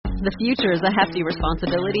The future is a hefty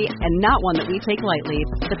responsibility and not one that we take lightly.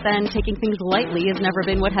 But then taking things lightly has never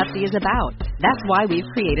been what Hefty is about. That's why we've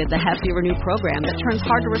created the Hefty Renew program that turns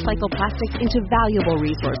hard-to-recycle plastics into valuable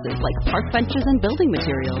resources like park benches and building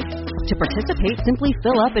materials. To participate, simply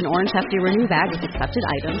fill up an orange Hefty Renew bag with accepted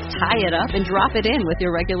items, tie it up, and drop it in with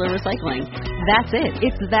your regular recycling. That's it.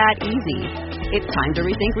 It's that easy. It's time to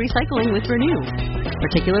rethink recycling with Renew.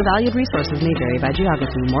 Particular valued resources may vary by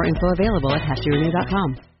geography. More info available at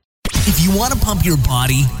heftyrenew.com. If you want to pump your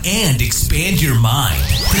body and expand your mind,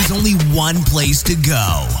 there's only one place to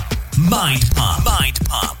go. Mind Pump. Mind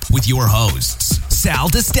Pump with your hosts, Sal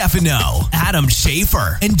DiStefano, Adam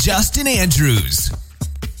Schafer, and Justin Andrews.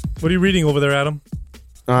 What are you reading over there, Adam?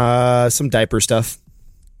 Some diaper stuff.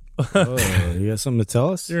 Oh, you got something to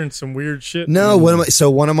tell us? You're in some weird shit. No, one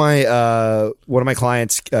of my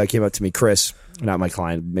clients came up to me, Chris. Not my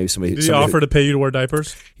client, maybe somebody. Did he offer to pay you to wear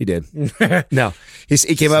diapers? He did. No,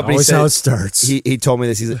 he came up and he Always said, how it starts. He told me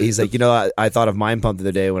this. He's like, I thought of Mind Pump the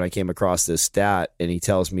other day when I came across this stat, and he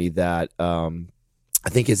tells me that I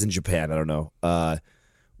think it's in Japan. I don't know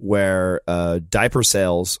where diaper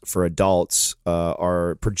sales for adults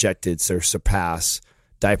are projected to surpass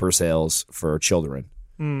diaper sales for children.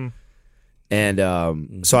 And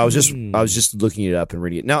so I was just looking it up and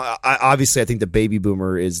reading it. Now, obviously, I think the baby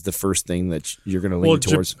boomer is the first thing that you're going to lean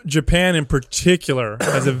towards. Japan in particular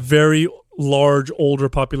has a very large older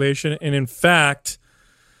population. And in fact,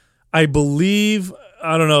 I believe,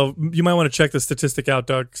 I don't know, you might want to check the statistic out,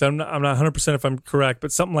 Doug, because I'm not 100% if I'm correct,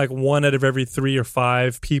 but something like 1 out of every 3 or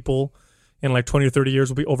 5 people in like 20 or 30 years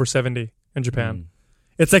will be over 70 in Japan.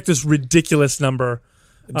 It's like this ridiculous number.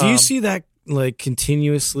 Do you see that like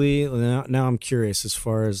continuously? Now I'm curious as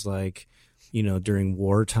far as like, during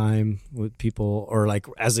wartime with people, or like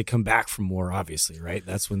as they come back from war, obviously, right?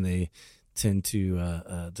 That's when they tend to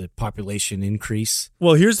the population increase.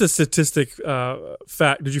 Well, here's the statistic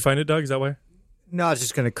fact. Did you find it, Doug? Is that why? No, I was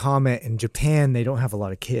just going to comment. In Japan, they don't have a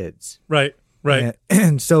lot of kids. Right.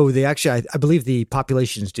 And so they actually, I believe the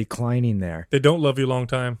population is declining there. They don't love you a long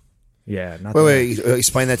time. Yeah. Wait,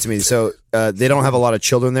 explain that to me. So they don't have a lot of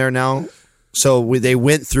children there now? So they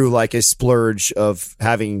went through like a splurge of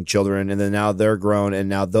having children, and then now they're grown, and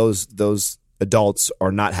now those adults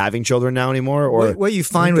are not having children now anymore? Or what you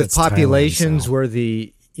find with populations where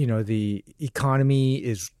the economy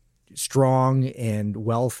is strong and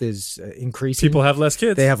wealth is increasing, people have less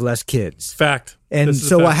kids. They have less kids. Fact. And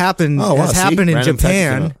so what happened in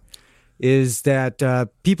Japan is that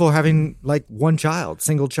people are having like one child,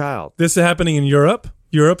 single child. This is happening in Europe.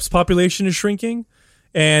 Europe's population is shrinking.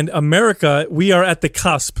 And America, we are at the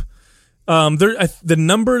cusp. The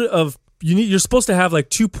number of you're supposed to have like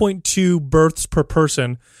 2.2 births per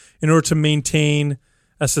person in order to maintain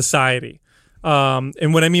a society.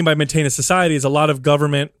 And what I mean by maintain a society is a lot of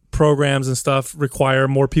government programs and stuff require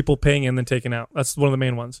more people paying in than taking out. That's one of the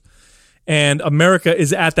main ones. And America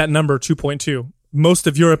is at that number, 2.2. Most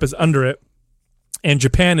of Europe is under it, and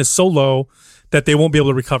Japan is so low that they won't be able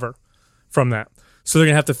to recover from that. So they're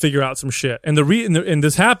going to have to figure out some shit. And and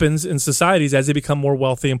this happens in societies as they become more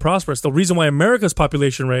wealthy and prosperous. The reason why America's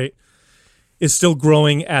population rate is still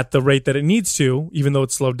growing at the rate that it needs to, even though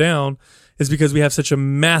it's slowed down, is because we have such a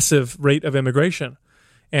massive rate of immigration.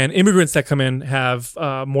 And immigrants that come in have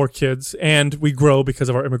more kids, and we grow because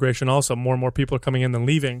of our immigration also. More and more people are coming in than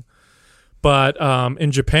leaving. But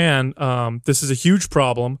in Japan, this is a huge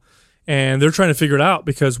problem, and they're trying to figure it out,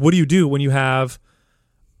 because what do you do when you have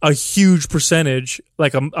a huge percentage,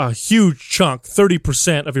 like a huge chunk,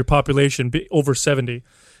 30% of your population be over 70.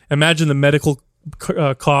 Imagine the medical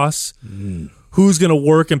costs. Who's going to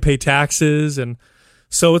work and pay taxes? And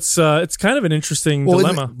so it's kind of an interesting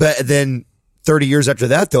dilemma. But then 30 years after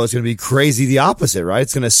that, though, it's going to be crazy the opposite, right?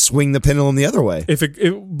 It's going to swing the pendulum the other way.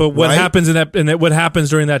 But what happens what happens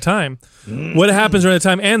during that time? What happens during that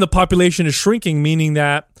time? And the population is shrinking, meaning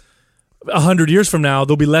that 100 years from now,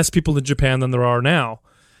 there'll be less people in Japan than there are now.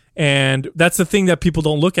 And that's the thing that people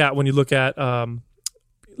don't look at when you look at,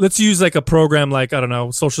 let's use like a program like, I don't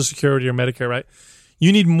know, Social Security or Medicare, right?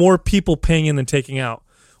 You need more people paying in than taking out.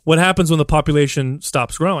 What happens when the population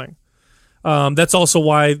stops growing? That's also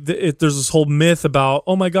why there's this whole myth about,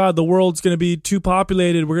 oh my God, the world's going to be too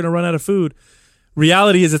populated. We're going to run out of food.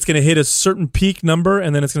 Reality is it's going to hit a certain peak number,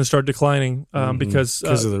 and then it's going to start declining because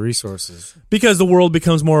of the resources. Because the world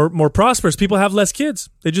becomes more prosperous. People have less kids.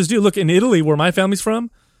 They just do. Look, in Italy, where my family's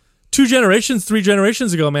from, 3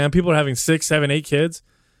 generations ago, man, people are having 6, 7, 8 kids.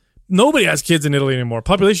 Nobody has kids in Italy anymore.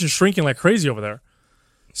 Population's shrinking like crazy over there.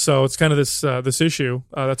 So it's kind of this issue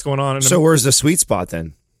that's going on. So where's the sweet spot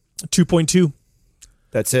then? 2.2.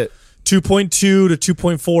 That's it. 2.2 to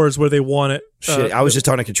 2.4 is where they want it. Shit, I was just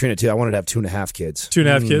talking to Katrina too. I wanted to have 2.5 kids.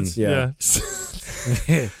 2.5 kids. yeah.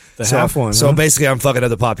 The half one. So huh? basically, I'm fucking up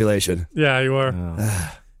the population. Yeah, you are.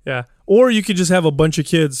 Yeah. Or you could just have a bunch of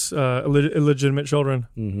kids, illegitimate children.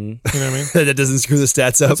 Mm-hmm. You know what I mean? That doesn't screw the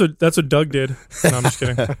stats up. That's what Doug did. No, I'm just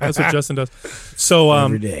kidding. That's what Justin does. So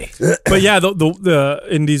Every day. but yeah, the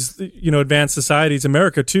in these advanced societies,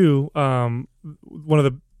 America too. One of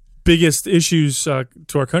the biggest issues to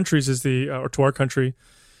our countries is the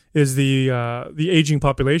aging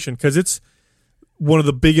population, because it's one of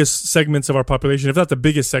the biggest segments of our population, if not the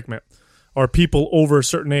biggest segment, are people over a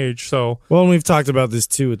certain age. So Well, and we've talked about this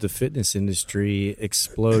too with the fitness industry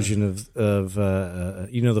explosion of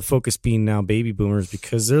the focus being now baby boomers,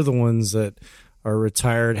 because they're the ones that are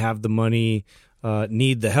retired, have the money,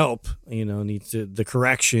 need the help, need the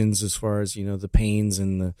corrections as far as, the pains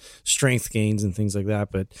and the strength gains and things like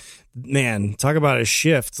that. But man, talk about a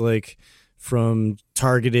shift, like from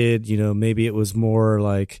targeted, maybe it was more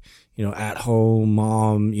like, at home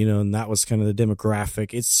mom, and that was kind of the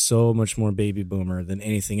demographic. It's so much more baby boomer than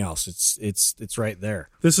anything else. It's right there.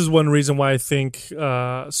 this is one reason why I think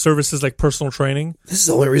services like personal training. This is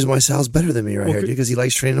the only reason why Sal's better than me right here, because he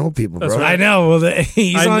likes training old people, bro. That's right. I know. Well,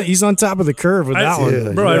 he's on top of the curve with that one.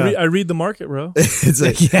 Yeah. Bro, I read the market, bro. It's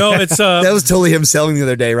like, No, it's that was totally him selling the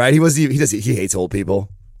other day, right? He hates old people.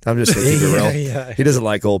 I'm just going to keep it real. Yeah. He doesn't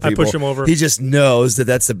like old people. I push him over. He just knows that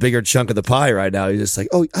that's the bigger chunk of the pie right now. He's just like,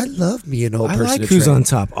 oh, I love me an old I person. like to who's train. on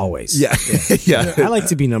top always. Yeah. Yeah. I like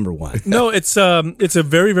to be number one. no, it's a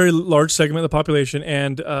very, very large segment of the population,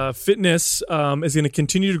 and fitness is going to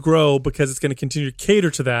continue to grow because it's going to continue to cater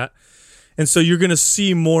to that. And so you're going to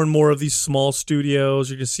see more and more of these small studios.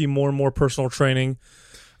 You're going to see more and more personal training.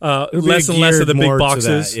 Less and less of the big More to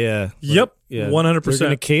boxes. that, yeah. Yep. Yeah. 100%. They're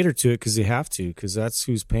going to cater to it because they have to, because that's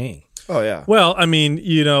who's paying. Oh, yeah. Well, I mean,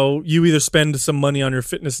 you either spend some money on your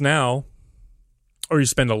fitness now, or you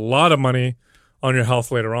spend a lot of money on your health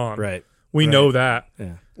later on. Right. We know that.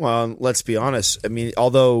 Yeah. Well, let's be honest. I mean,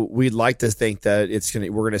 although we'd like to think that we're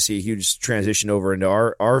going to see a huge transition over into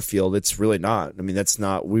our field, it's really not. I mean, that's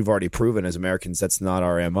not. We've already proven as Americans that's not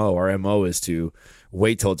our MO. Our MO is to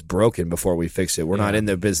wait till it's broken before we fix it. We're not in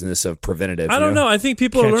the business of preventative. I don't know. I think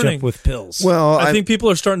people are Catch learning. up with pills. Well, I think people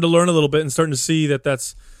are starting to learn a little bit and starting to see that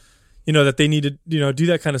that's, that they need to, do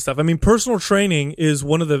that kind of stuff. I mean, personal training is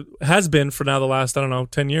has been for now the last,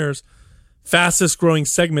 10 years, fastest growing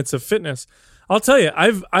segments of fitness. I'll tell you,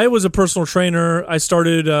 I was a personal trainer. I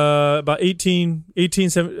started about 18 or 19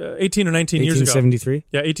 years ago. 1873?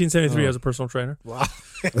 Yeah, 1873 as a personal trainer. Wow.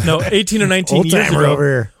 No, 18 or 19 years Old-timer ago. over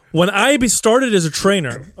here. When I started as a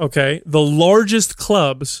trainer, okay, the largest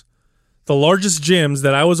clubs, the largest gyms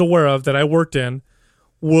that I was aware of that I worked in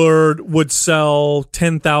would sell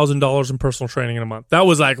 $10,000 in personal training in a month. That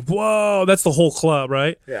was like, whoa, that's the whole club,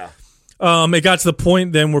 right? Yeah. It got to the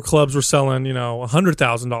point then where clubs were selling,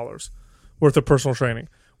 $100,000 worth of personal training,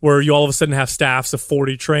 where you all of a sudden have staffs of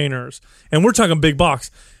 40 trainers. And we're talking big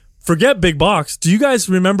box. Forget big box. Do you guys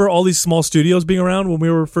remember all these small studios being around when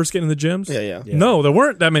we were first getting in the gyms? Yeah. No, there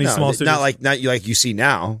weren't that many small studios. Not like you see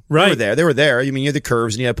now. Right. They were there. I mean, you had the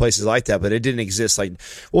curves and you had places like that, but it didn't exist. Like,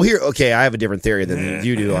 well, here, okay, I have a different theory than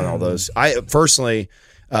you do on all those. I personally,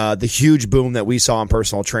 the huge boom that we saw in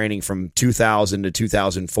personal training from 2000 to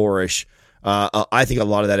 2004-ish, I think a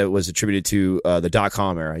lot of that it was attributed to the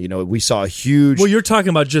 .com era. We saw a huge. Well, you're talking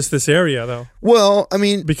about just this area, though. Well, I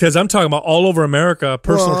mean, Because I'm talking about all over America,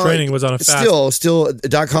 personal training was on a fast. Still,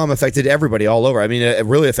 .com affected everybody all over. I mean, it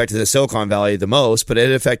really affected the Silicon Valley the most, but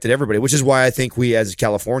it affected everybody, which is why I think we, as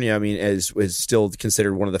California, I mean, is still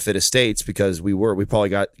considered one of the fittest states, because we probably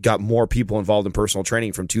got more people involved in personal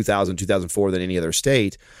training from 2000, 2004 than any other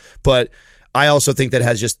state. But I also think that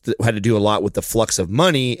has just had to do a lot with the flux of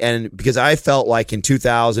money, and because I felt like in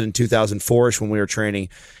 2000 and 2004ish when we were training,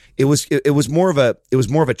 it was more of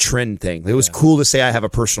a trend thing. It was cool to say I have a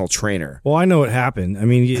personal trainer. Well, I know what happened. I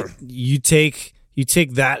mean, you take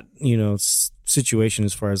that, situation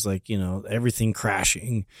as far as like, everything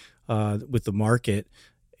crashing with the market.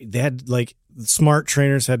 They had smart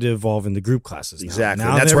trainers had to evolve into group classes. Exactly.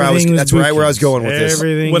 Now That's where I was going with this.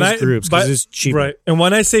 Everything is groups because it's cheaper. Right. And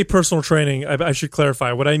when I say personal training, I should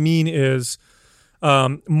clarify. What I mean is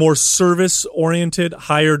more service-oriented,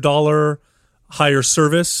 higher dollar, higher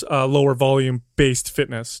service, lower volume-based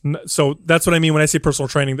fitness. So that's what I mean when I say personal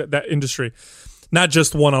training, that industry, not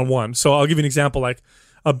just one-on-one. So I'll give you an example, like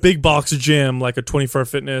a big box gym, like a 24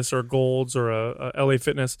 Fitness or Gold's or a LA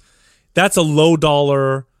Fitness. That's a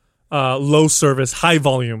low-dollar, low service, high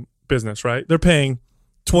volume business, right? They're paying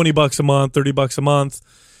 $20 a month, $30 a month.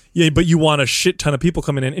 Yeah, but you want a shit ton of people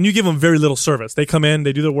coming in, and you give them very little service. They come in,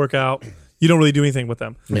 they do their workout. You don't really do anything with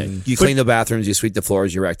them. Yeah. You clean the bathrooms, you sweep the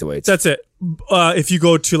floors, you rack the weights. That's it. If you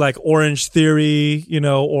go to like Orange Theory,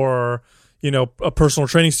 or a personal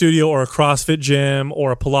training studio, or a CrossFit gym,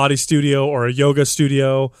 or a Pilates studio, or a yoga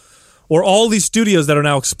studio, or all these studios that are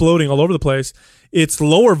now exploding all over the place, it's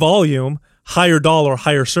lower volume, higher dollar,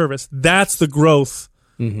 higher service. That's the growth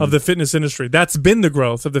of the fitness industry. That's been the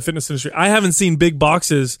growth of the fitness industry. I haven't seen big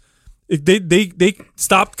boxes. They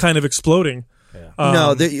stopped kind of exploding.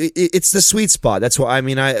 No, it's the sweet spot. That's why.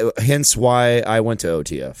 Hence why I went to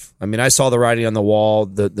OTF. I saw the writing on the wall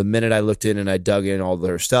the minute I looked in and I dug in all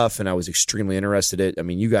their stuff, and I was extremely interested in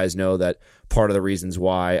it. You guys know that part of the reasons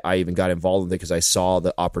why I even got involved with it because I saw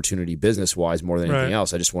the opportunity business wise more than anything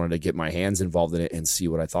else. I just wanted to get my hands involved in it and see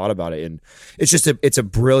what I thought about it. And it's a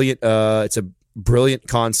brilliant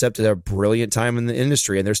concept at a brilliant time in the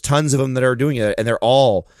industry, and there's tons of them that are doing it, and they're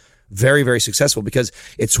all very, very successful because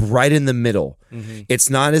it's right in the middle. It's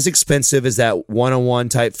not as expensive as that one-on-one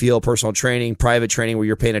type feel, personal training, private training where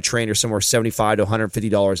you're paying a trainer somewhere $75 to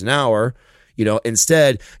 $150 an hour.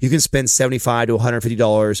 Instead, you can spend $75 to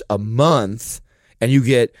 $150 a month and you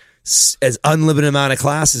get as unlimited amount of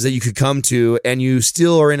classes that you could come to, and you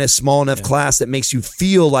still are in a small enough class that makes you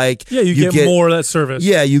feel like you get more of that service.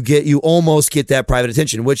 Yeah, you almost get that private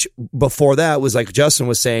attention, which before that was like Justin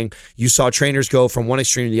was saying, you saw trainers go from one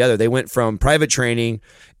extreme to the other. They went from private training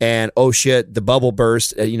and oh shit, the bubble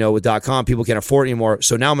burst, with .com, people can't afford it anymore.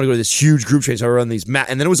 So now I'm going to go to this huge group training. So I run these, and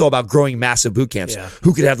then it was all about growing massive boot camps. Yeah.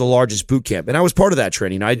 Who could have the largest boot camp? And I was part of that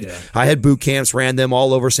training. I had boot camps, ran them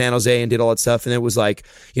all over San Jose and did all that stuff. And it was like,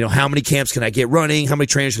 how many camps can I get running? How many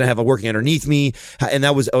trainers can I have working underneath me? And I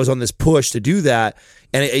was on this push to do that.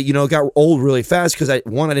 And it got old really fast because I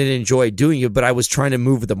didn't enjoy doing it, but I was trying to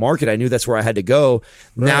move with the market. I knew that's where I had to go.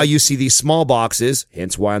 Right. Now you see these small boxes,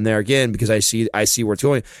 hence why I'm there again, because I see where it's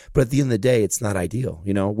going. But at the end of the day, it's not ideal,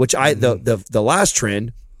 which the last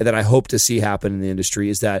trend that I hope to see happen in the industry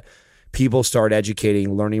is that people start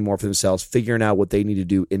educating, learning more for themselves, figuring out what they need to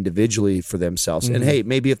do individually for themselves. And hey,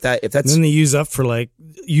 maybe if that's and then they use us for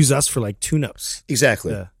like tune-ups.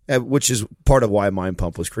 Exactly. Yeah. Which is part of why Mind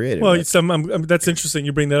Pump was created. Well, right? That's interesting.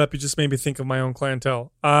 You bring that up. You just made me think of my own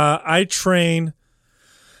clientele. I train.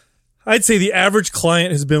 I'd say the average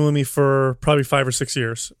client has been with me for probably 5 or 6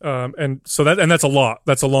 years, and that's a lot.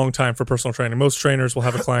 That's a long time for personal training. Most trainers will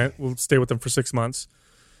have a client, will stay with them for 6 months.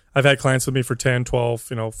 I've had clients with me for 10,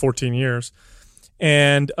 12, 14 years,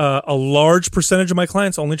 and a large percentage of my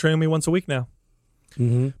clients only train with me once a week now,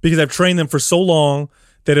 because I've trained them for so long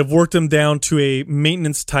that have worked them down to a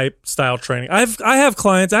maintenance type style training. I have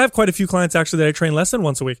quite a few clients actually that I train less than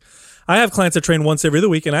once a week. I have clients that train once every other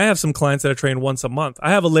week, and I have some clients that I train once a month.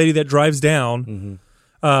 I have a lady that drives down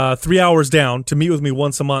 3 hours down to meet with me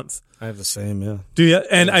once a month. I have the same, yeah. Do you?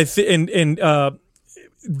 And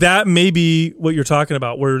that may be what you're talking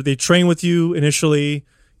about, where they train with you initially,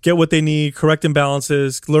 get what they need, correct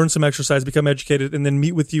imbalances, learn some exercise, become educated, and then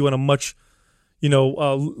meet with you on a much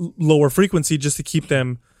lower frequency just to keep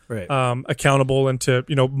them accountable and to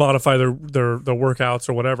modify their workouts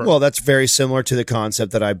or whatever. Well, that's very similar to the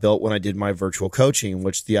concept that I built when I did my virtual coaching,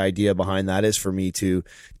 which the idea behind that is for me to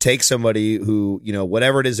take somebody who,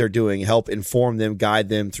 whatever it is they're doing, help inform them, guide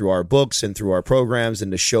them through our books and through our programs,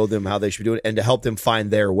 and to show them how they should do it and to help them find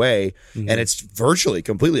their way. And it's virtually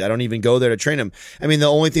completely. I don't even go there to train them. The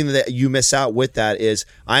only thing that you miss out with that is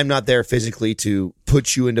I'm not there physically to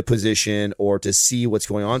put you into position or to see what's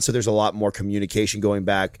going on. So there's a lot more communication going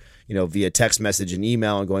back, via text message and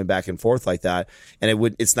email and going back and forth like that.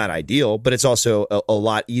 And it's not ideal, but it's also a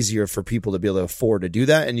lot easier for people to be able to afford to do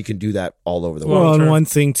that. And you can do that all over the world. Well, and one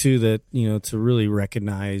thing too that, to really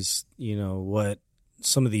recognize, what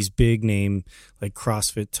some of these big name, like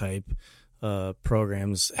CrossFit type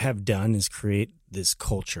programs have done is create this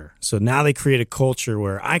culture. So now they create a culture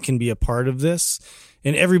where I can be a part of this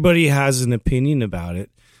and everybody has an opinion about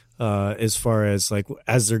it. As far as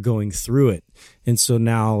as they're going through it. And so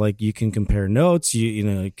now you can compare notes,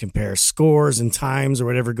 you compare scores and times or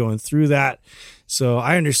whatever going through that. So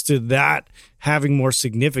I understood that having more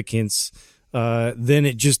significance than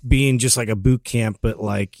it just being just like a boot camp, but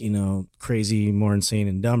crazy, more insane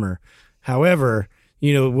and dumber. However,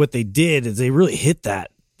 what they did is they really hit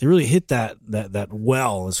that. They really hit that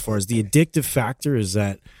well as far as the addictive factor is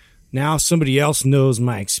that now somebody else knows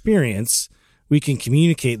my experience. We can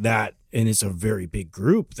communicate that, and it's a very big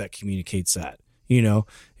group that communicates that,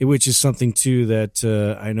 which is something too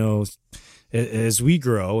that I know as we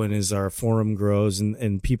grow and as our forum grows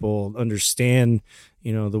and people understand,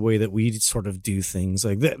 the way that we sort of do things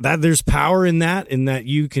like that there's power in that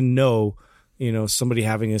you can know, somebody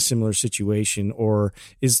having a similar situation or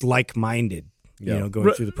is like-minded, going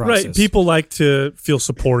through the process. Right. People like to feel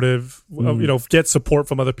supportive, get support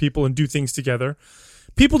from other people and do things together.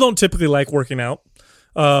 People don't typically like working out,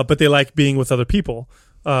 but they like being with other people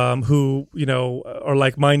who, are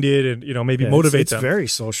like-minded and, maybe motivate them. It's very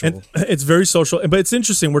social. And it's very social. But it's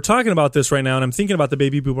interesting. We're talking about this right now, and I'm thinking about the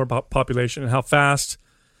baby boomer population and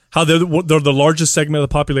how they're the largest segment of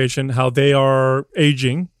the population, how they are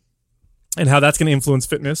aging, and how that's going to influence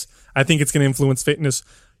fitness. I think it's going to influence fitness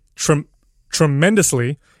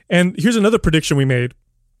tremendously. And here's another prediction we made,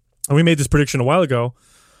 and we made this prediction a while ago,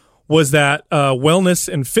 was that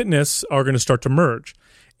wellness and fitness are going to start to merge.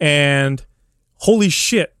 And holy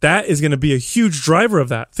shit, that is going to be a huge driver of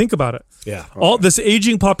that. Think about it. Yeah. All this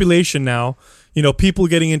aging population now, people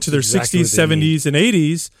getting into their 60s, 70s, and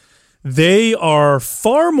 80s, they are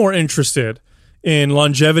far more interested in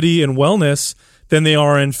longevity and wellness than they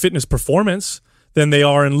are in fitness performance, than they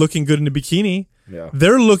are in looking good in a bikini. Yeah.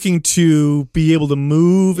 They're looking to be able to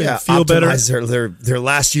move and feel better. Optimize their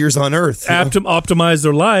last years on Earth. Optimize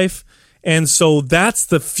their life. And so that's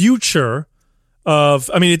the future of,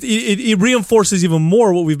 it reinforces even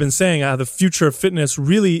more what we've been saying. The future of fitness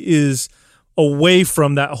really is away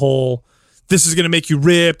from that whole, this is going to make you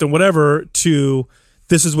ripped and whatever, to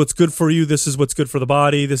this is what's good for you. This is what's good for the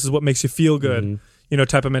body. This is what makes you feel good,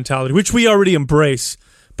 type of mentality, which we already embrace.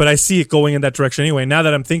 But I see it going in that direction anyway. Now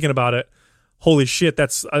that I'm thinking about it, holy shit,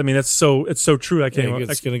 it's so true.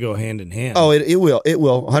 It's going to go hand in hand. Oh, it will. It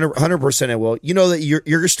will. 100% it will. You know that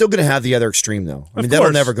you're still going to have the other extreme though.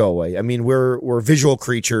 That'll never go away. We're visual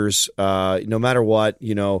creatures. No matter what,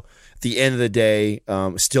 at the end of the day,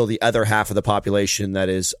 still the other half of the population that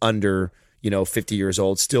is under 50 years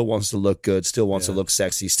old still wants to look good, still wants to look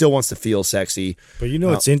sexy, still wants to feel sexy. But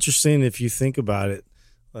it's interesting if you think about it,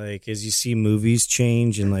 like as you see movies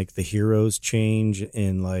change and like the heroes change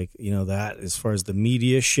and like, that as far as the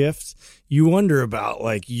media shift, you wonder about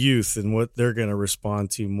like youth and what they're going to respond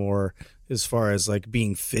to more as far as like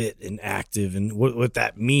being fit and active and what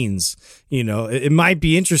that means. It might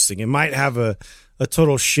be interesting. It might have a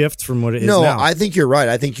total shift from what it is now. No, I think you're right.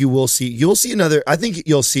 I think you'll see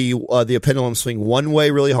the pendulum swing one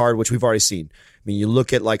way really hard, which we've already seen. You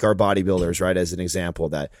look at like our bodybuilders, right, as an example,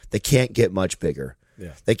 that they can't get much bigger.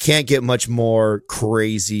 Yeah. They can't get much more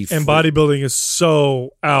crazy. And bodybuilding is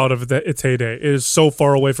so out of its heyday. It is so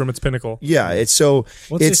far away from its pinnacle. Yeah, it's so.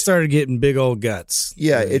 Once they started getting big old guts.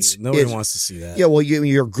 Yeah, nobody wants to see that. Yeah, well,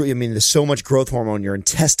 there's so much growth hormone. Your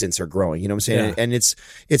intestines are growing. You know what I'm saying? Yeah. And it's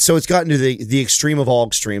gotten to the extreme of all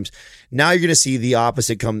extremes. Now you're going to see the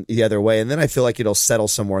opposite come the other way, and then I feel like it'll settle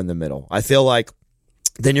somewhere in the middle. I feel like.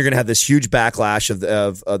 Then you're going to have this huge backlash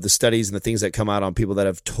of the studies and the things that come out on people that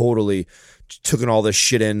have totally taken all this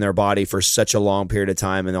shit in their body for such a long period of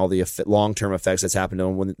time, and all the long-term effects that's happened to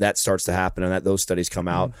them when that starts to happen and those studies come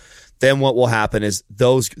out. Then what will happen is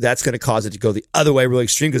that's going to cause it to go the other way really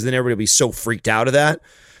extreme, because then everybody will be so freaked out of that.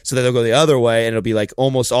 So then they'll go the other way, and it'll be like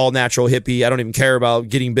almost all natural hippie. I don't even care about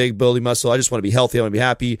getting big, building muscle. I just want to be healthy. I want to be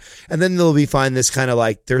happy. And then they'll find this kind of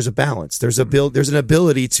like there's a balance. There's an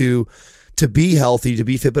ability to be healthy, to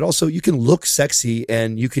be fit, but also you can look sexy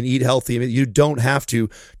and you can eat healthy. You don't have to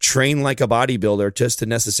train like a bodybuilder just to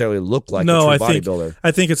necessarily look like a true bodybuilder. I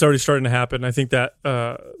think it's already starting to happen. I think that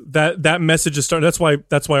that message is starting. That's why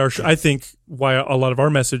I think why a lot of our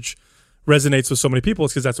message resonates with so many people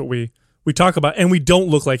is because that's what we talk about, and we don't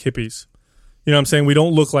look like hippies. You know what I'm saying? We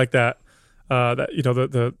don't look like that.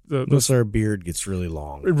 Unless our beard gets really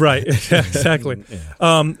long, right? Exactly.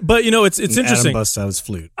 Yeah. But it's interesting. Adam busts out his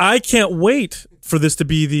flute. I can't wait for this to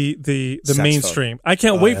be the mainstream. I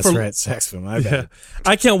can't wait that's for right, sex film.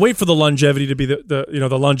 I can't wait for the longevity to be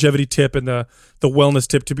the longevity tip and the wellness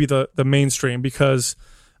tip to be the mainstream, because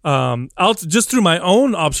I'll just through my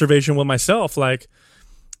own observation with myself, like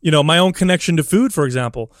my own connection to food, for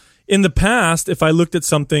example. In the past, if I looked at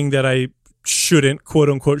something that I quote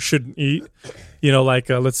unquote shouldn't eat,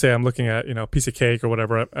 let's say I'm looking at a piece of cake or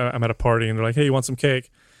whatever, I'm at a party and they're like, hey, you want some cake?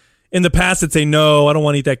 In the past I'd say no, I don't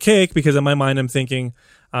want to eat that cake, because in my mind I'm thinking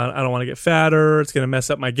I don't want to get fatter, it's going to mess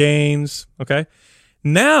up my gains. Okay,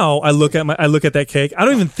 now I look at that cake, I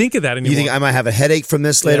don't even think of that anymore. You think I might have a headache from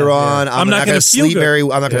this later on? I'm not going to sleep I'm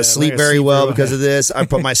not going to sleep very well because of this.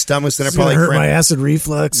 My stomach's going to probably hurt my acid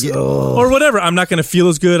reflux, or whatever. I'm not going to feel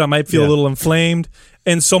as good. I might feel a little inflamed.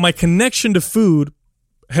 And so my connection to food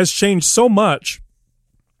has changed so much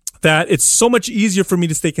that it's so much easier for me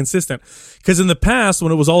to stay consistent. Because in the past,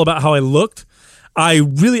 when it was all about how I looked, I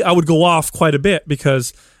would go off quite a bit,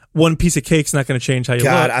 because one piece of cake's not going to change how you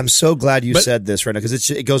God, look. I'm so glad you But- said this right now, because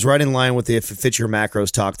it goes right in line with the Fit Your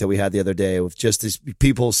Macros talk that we had the other day with just these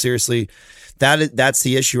people. Seriously, that's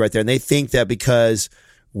the issue right there. And they think that because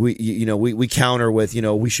we counter with,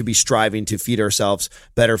 we should be striving to feed ourselves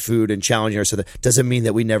better food and challenging ourselves. That doesn't mean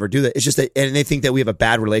that we never do that. It's just that, and they think that we have a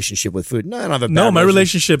bad relationship with food. No, I don't have a bad No, my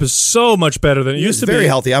relationship. relationship is so much better than it used to be. Very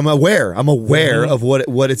healthy. I'm aware of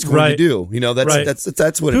what it's going to do.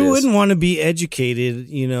 That's what it is. Who wouldn't want to be educated,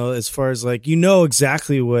 as far as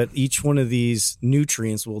exactly what each one of these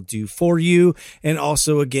nutrients will do for you, and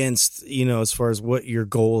also against, as far as what your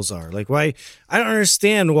goals are. Like, why? I don't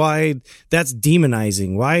understand why that's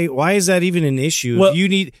demonizing. Why is that even an issue? Well,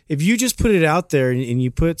 if you just put it out there and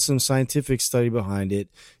you put some scientific study behind it,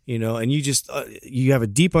 and you just you have a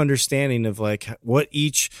deep understanding of like what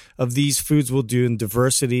each of these foods will do, and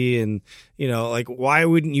diversity, and why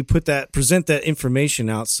wouldn't you present that information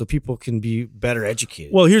out so people can be better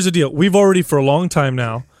educated? Well, here's the deal. We've already for a long time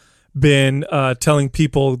now been telling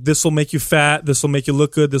people this will make you fat, this will make you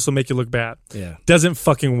look good, this will make you look bad. Yeah. Doesn't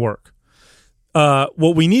fucking work.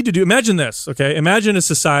 What we need to do, imagine this, okay? Imagine a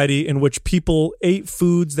society in which people ate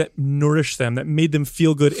foods that nourished them, that made them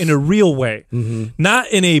feel good in a real way. Not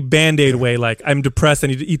in a Band-Aid way, like I'm depressed, I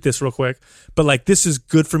need to eat this real quick, but like this is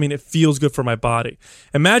good for me and it feels good for my body.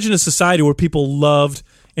 Imagine a society where people loved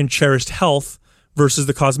and cherished health versus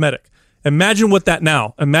the cosmetic. Imagine what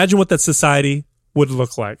that society would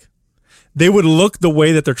look like. They would look the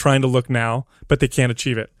way that they're trying to look now, but they can't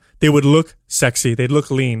achieve it. They would look sexy. They'd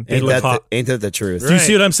look lean. They'd look hot. Ain't that the truth? Do you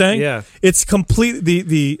see what I'm saying? Yeah. It's complete.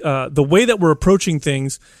 The way that we're approaching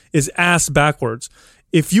things is ass backwards.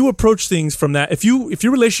 If you approach things from that, if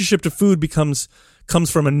your relationship to food comes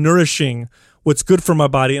from a nourishing, what's good for my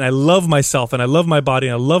body, and I love myself, and I love my body,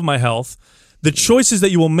 and I love my health, the choices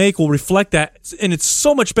that you will make will reflect that, and it's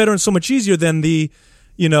so much better and so much easier than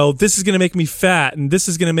this is going to make me fat, and this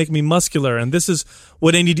is going to make me muscular, and this is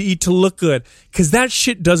what I need to eat to look good. Because that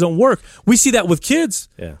shit doesn't work. We see that with kids.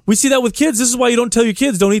 Yeah. We see that with kids. This is why you don't tell your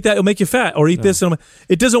kids, don't eat that, it'll make you fat, or eat this.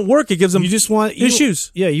 It doesn't work. It gives them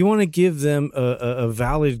issues. You want to give them a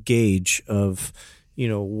valid gauge of,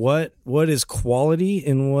 what is quality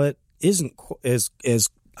and what isn't as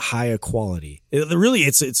high a quality.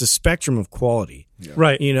 It's a spectrum of quality. Yeah.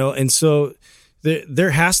 Right. And so there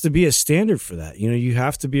has to be a standard for that. You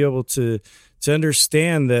have to be able to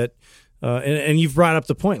understand that, and you've brought up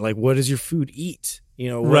the point, like, what does your food eat?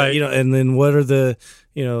 Right. And then what are the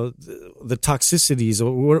toxicities?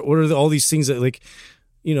 What are all these things that, like,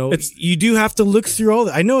 you do have to look through all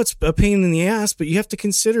that. I know it's a pain in the ass, but you have to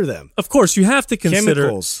consider them. Of course, you have to consider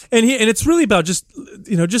chemicals. And it's really about just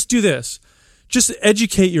do this. Just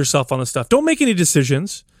educate yourself on the stuff. Don't make any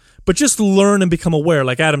decisions, but just learn and become aware.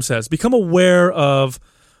 Like Adam says, become aware of,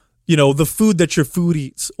 the food that your food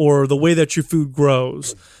eats or the way that your food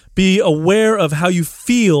grows. Be aware of how you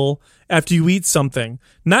feel after you eat something.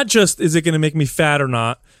 Not just, is it going to make me fat or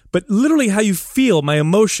not, but literally how you feel, my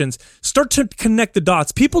emotions. Start to connect the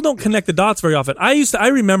dots. People don't connect the dots very often. I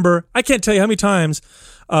remember, I can't tell you how many times,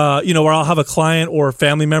 where I'll have a client or a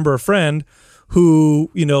family member or friend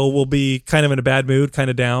who, will be kind of in a bad mood, kind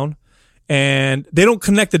of down. And they don't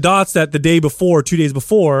connect the dots that the day before, 2 days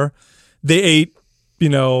before, they ate,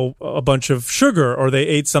 a bunch of sugar, or they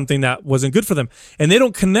ate something that wasn't good for them. And they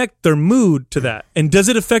don't connect their mood to that. And does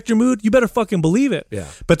it affect your mood? You better fucking believe it. Yeah.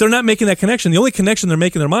 But they're not making that connection. The only connection they're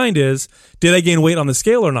making in their mind is, did I gain weight on the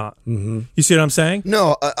scale or not? Mm-hmm. You see what I'm saying?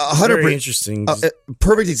 No, 100%. Very interesting.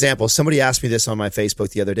 Perfect example. Somebody asked me this on my Facebook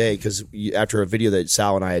the other day, because after a video that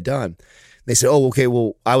Sal and I had done, they said, "Oh, okay.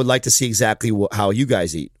 Well, I would like to see exactly how you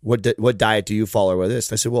guys eat. What diet do you follow with this?"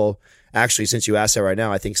 And I said, "Well, actually, since you asked that right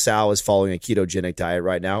now, I think Sal is following a ketogenic diet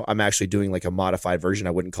right now. I'm actually doing like a modified version. I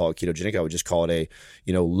wouldn't call it ketogenic. I would just call it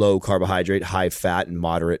a low carbohydrate, high fat, and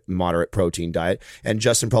moderate protein diet. And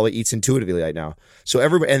Justin probably eats intuitively right now. So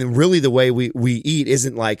and really the way we eat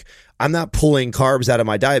isn't like, I'm not pulling carbs out of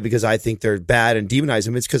my diet because I think they're bad and demonize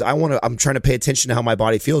them. It's because I'm trying to pay attention to how my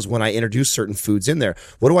body feels when I introduce certain foods in there.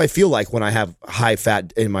 What do I feel like when I have high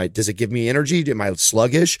fat in does it give me energy? Am I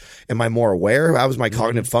sluggish? Am I more aware? How's my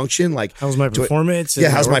cognitive function? Like, how's my performance?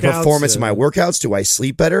 How's my performance in my workouts? Do I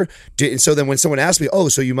sleep better? And so then when someone asks me, "Oh,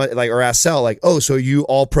 so you might or ask Sal, like, oh, so you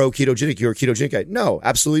all pro ketogenic? You're a ketogenic guy?" No,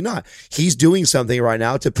 absolutely not. He's doing something right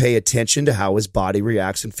now to pay attention to how his body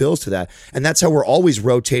reacts and feels to that. And that's how we're always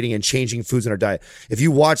rotating and changing foods in our diet. If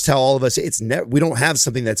you watched how all of us, we don't have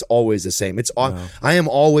something that's always the same. I am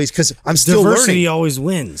always, because I'm still diversity learning. always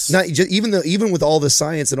wins. Not just, even with all the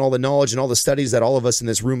science and all the knowledge and all the studies that all of us in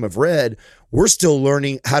this room have read, we're still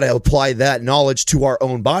learning how to apply that knowledge to our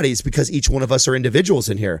own bodies, because each one of us are individuals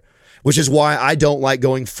in here. which is why I don't like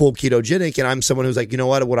going full ketogenic. And I'm someone who's like, you know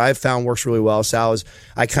what I've found works really well, Sal, is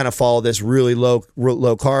I kind of follow this really low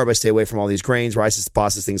carb. I stay away from all these grains, rices,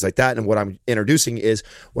 pastas, things like that. And what I'm introducing is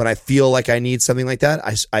when I feel like I need something like that,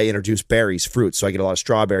 I introduce berries, fruits. So I get a lot of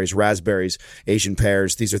strawberries, raspberries, Asian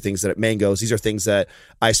pears. These are things that mangoes. These are things that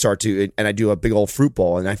I start to, and I do a big old fruit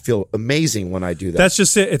bowl, and I feel amazing when I do that. That's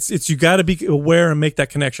just it. It's you got to be aware and make that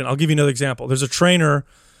connection. I'll give you another example. There's a trainer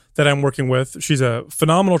that I'm working with. She's a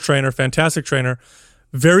phenomenal trainer, fantastic trainer,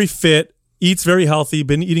 very fit, eats very healthy,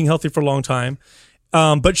 been eating healthy for a long time.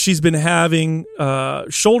 But she's been having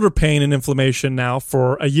shoulder pain and inflammation now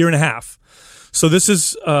for a year and a half. So this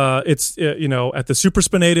is, at the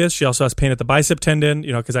supraspinatus. She also has pain at the bicep tendon,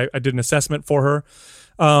 because I did an assessment for her.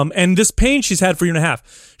 And this pain she's had for a year and a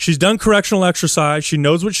half. She's done correctional exercise. She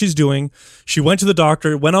knows what she's doing. She went to the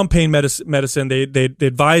doctor, went on pain medicine. They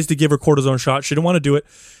advised to give her cortisone shot. She didn't want to do it.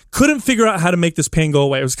 Couldn't figure out how to make this pain go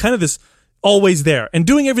away. It was kind of this always there and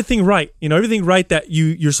doing everything right, everything right that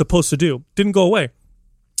you're supposed to do. Didn't go away.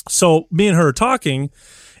 So me and her are talking,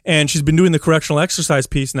 and she's been doing the correctional exercise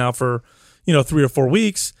piece now for, 3 or 4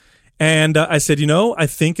 weeks. And I said, I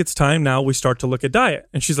think it's time now we start to look at diet.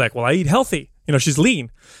 And she's like, well, I eat healthy. She's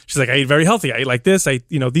lean. She's like, I eat very healthy. I eat like this. I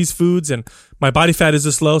eat, these foods, and my body fat is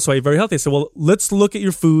this low, so I eat very healthy. I said, well, let's look at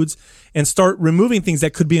your foods and start removing things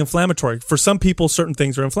that could be inflammatory. For some people, certain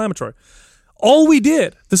things are inflammatory.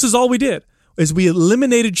 This is all we did, is we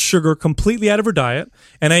eliminated sugar completely out of her diet,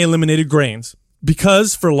 and I eliminated grains.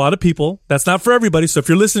 Because for a lot of people, that's not for everybody. So if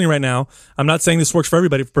you're listening right now, I'm not saying this works for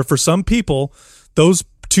everybody, but for some people, those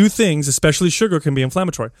two things, especially sugar, can be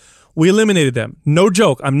inflammatory. We eliminated them. No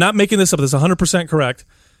joke. I'm not making this up. This is 100% correct.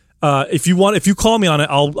 If you call me on it,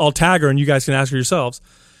 I'll tag her and you guys can ask her yourselves.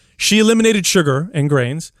 She eliminated sugar and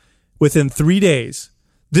grains within 3 days.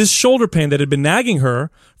 This shoulder pain that had been nagging her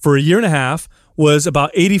for a year and a half was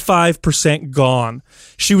about 85% gone.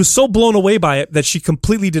 She was so blown away by it that she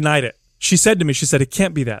completely denied it. She said to me, it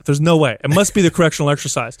can't be that. There's no way. It must be the correctional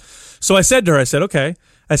exercise. So I said to her, okay.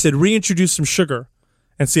 I said, reintroduce some sugar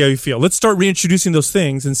and see how you feel. Let's start reintroducing those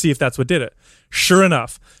things and see if that's what did it. Sure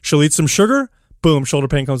enough, she'll eat some sugar, boom, shoulder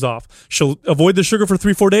pain comes off. She'll avoid the sugar for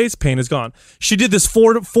 3-4 days, pain is gone. She did this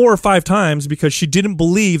 4 or 5 times because she didn't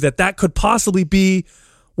believe that could possibly be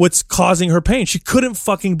what's causing her pain. She couldn't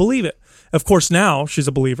fucking believe it. Of course, now she's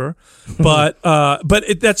a believer, but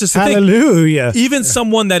that's just the Hallelujah. Thing. Even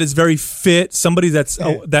someone that is very fit, somebody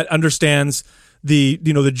that understands the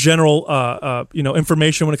general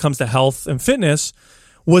information when it comes to health and fitness,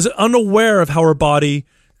 was unaware of how her body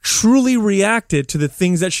truly reacted to the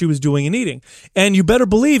things that she was doing and eating. And you better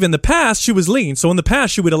believe, in the past she was lean, so in the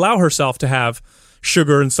past she would allow herself to have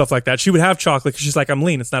sugar and stuff like that. She would have chocolate because she's like, I'm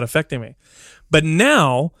lean, it's not affecting me. But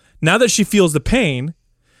now that she feels the pain,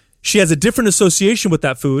 she has a different association with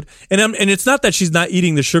that food. And it's not that she's not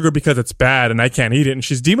eating the sugar because it's bad and I can't eat it and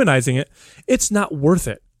she's demonizing it. It's not worth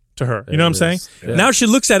it to her. You know what I'm saying? Yeah. Now she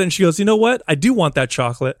looks at it and she goes, you know what? I do want that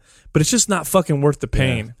chocolate, but it's just not fucking worth the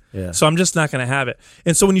pain. Yeah. So I'm just not going to have it.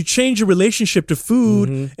 And so when you change your relationship to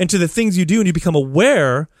food and to the things you do and you become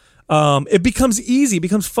aware, it becomes easy. It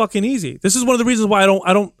becomes fucking easy. This is one of the reasons why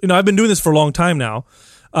I don't, I've been doing this for a long time now.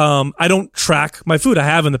 I don't track my food. I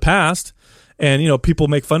have in the past. And, people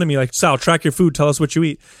make fun of me like, Sal, track your food. Tell us what you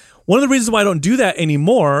eat. One of the reasons why I don't do that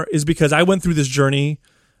anymore is because I went through this journey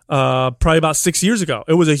probably about 6 years ago.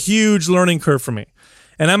 It was a huge learning curve for me.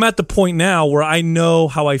 And I'm at the point now where I know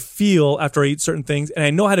how I feel after I eat certain things, and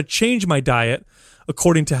I know how to change my diet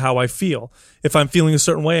according to how I feel. If I'm feeling a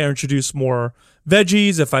certain way, I introduce more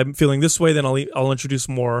veggies. If I'm feeling this way, then I'll introduce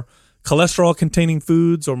more cholesterol-containing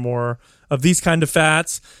foods or more of these kind of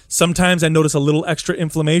fats. Sometimes I notice a little extra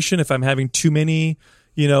inflammation if I'm having too many,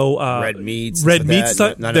 red meats,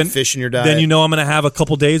 not enough fish in your diet. Then I'm going to have a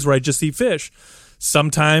couple days where I just eat fish.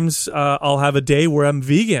 Sometimes I'll have a day where I'm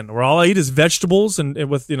vegan, where all I eat is vegetables and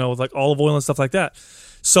with like olive oil and stuff like that.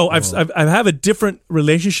 So I have a different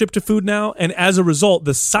relationship to food now, and as a result,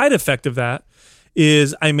 the side effect of that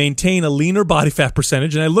is I maintain a leaner body fat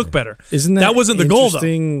percentage and I look better. Isn't that wasn't the goal, though?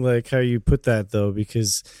 Interesting, like how you put that, though,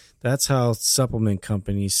 because that's how supplement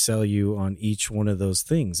companies sell you on each one of those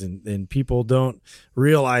things. And people don't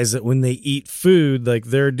realize that when they eat food, like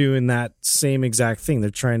they're doing that same exact thing. They're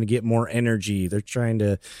trying to get more energy. They're trying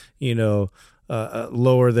to,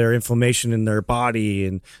 lower their inflammation in their body.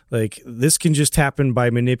 And like this can just happen by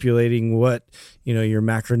manipulating what, your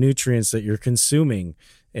macronutrients that you're consuming.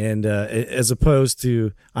 And as opposed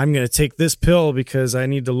to, I'm going to take this pill because I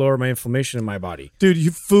need to lower my inflammation in my body.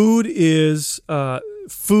 Dude, food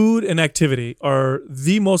and activity are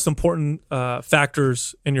the most important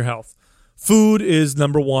factors in your health. Food is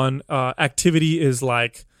number one. Activity is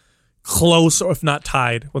like close, or if not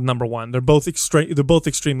tied with number one. They're both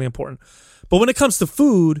extremely important. But when it comes to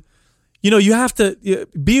food, you have to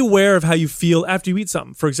be aware of how you feel after you eat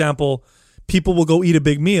something. For example, people will go eat a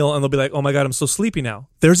big meal and they'll be like, oh my God, I'm so sleepy now.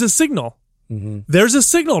 There's a signal. There's a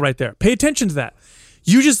signal right there. Pay attention to that.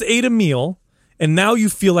 You just ate a meal and now you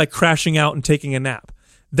feel like crashing out and taking a nap.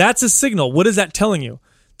 That's a signal. What is that telling you?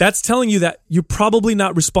 That's telling you that you're probably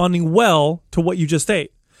not responding well to what you just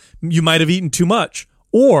ate. You might have eaten too much,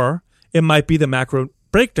 or it might be the macro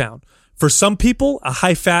breakdown. For some people, a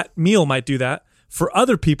high-fat meal might do that. For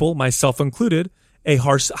other people, myself included, a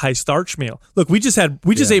high-starch meal. Look, we just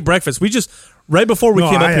ate breakfast. Right before we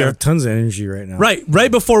came up I here. have tons of energy right now.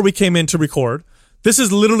 Right before we came in to record. This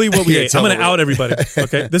is literally what we ate. I'm going to out everybody.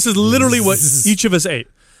 Okay, this is literally what each of us ate: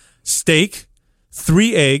 steak,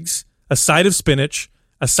 3 eggs, a side of spinach,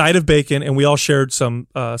 a side of bacon, and we all shared some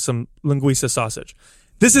linguiça sausage.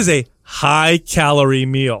 This is a high-calorie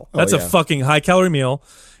meal. That's a fucking high-calorie meal.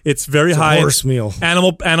 It's very high in horse meal.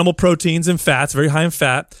 Animal proteins and fats, very high in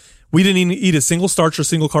fat. We didn't even eat a single starch or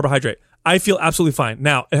single carbohydrate. I feel absolutely fine.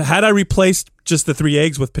 Now, had I replaced just the 3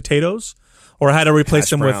 eggs with potatoes, or had I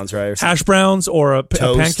replaced them with hash browns or a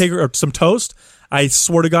pancake or some toast, I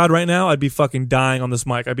swear to God right now, I'd be fucking dying on this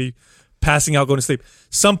mic. I'd be passing out, going to sleep.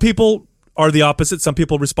 Some people are the opposite. Some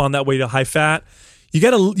people respond that way to high fat. You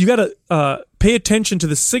gotta pay attention to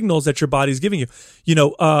the signals that your body's giving you.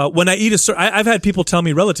 When I eat I've had people tell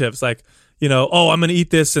me, relatives, like, oh, I'm gonna eat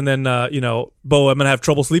this, and then Bo, I'm gonna have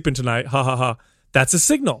trouble sleeping tonight. Ha ha ha. That's a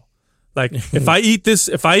signal. Like if I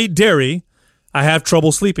eat dairy, I have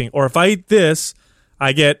trouble sleeping, or if I eat this,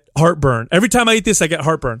 I get heartburn. Every time I eat this, I get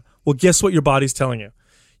heartburn. Well, guess what your body's telling you?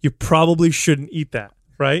 You probably shouldn't eat that.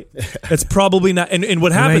 Right? It's probably not. And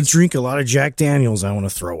what happens? I drink a lot of Jack Daniels, I want to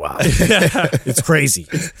throw out. It's crazy.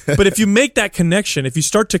 But if you make that connection, if you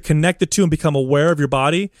start to connect the two and become aware of your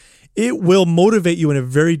body, it will motivate you in a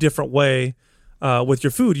very different way with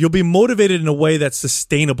your food. You'll be motivated in a way that's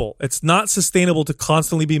sustainable. It's not sustainable to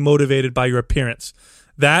constantly be motivated by your appearance.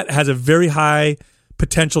 That has a very high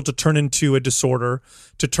potential to turn into a disorder,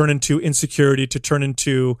 to turn into insecurity, to turn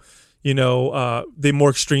into the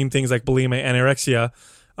more extreme things like bulimia, anorexia,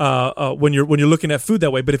 when you're looking at food that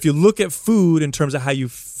way. But if you look at food in terms of how you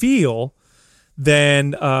feel,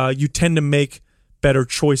 then you tend to make better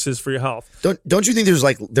choices for your health. Don't you think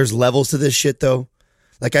there's levels to this shit though?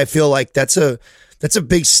 Like I feel like that's a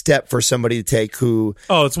big step for somebody to take who.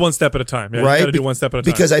 Oh, it's one step at a time. Yeah, right? You got to do one step at a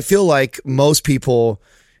time. Because I feel like most people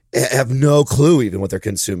have no clue even what they're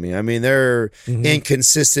consuming. I mean, they're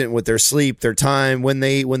inconsistent with their sleep, their time, when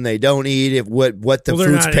they don't eat, what the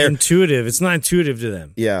food's intuitive. It's not intuitive to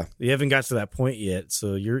them. Yeah, you haven't got to that point yet.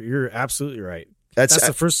 So you're absolutely right. That's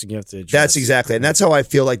the first thing you have to address. That's exactly, and that's how I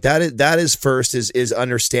feel like that is first is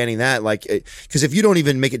understanding that, like, because if you don't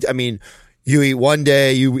even make it, I mean. You eat one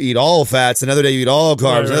day, you eat all fats. Another day, you eat all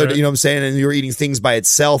carbs. Another day, you know what I'm saying? And you're eating things by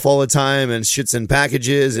itself all the time, and shit's in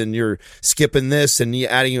packages, and you're skipping this and you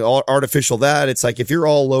adding all artificial that. It's like if you're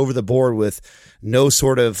all over the board with no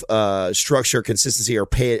sort of structure, consistency,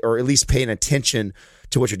 or at least paying attention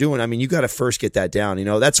to what you're doing. I mean, you got to first get that down.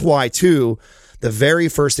 That's why too. The very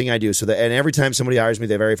first thing I do, and every time somebody hires me,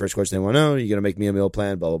 the very first question they want to know, you're going to make me a meal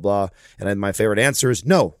plan, blah blah blah. And then my favorite answer is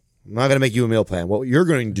no. I'm not going to make you a meal plan. What you're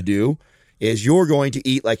going to do is you're going to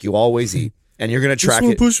eat like you always eat, and you're going to track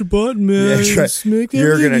it. Push a button, man.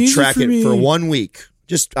 You're going to track it for 1 week.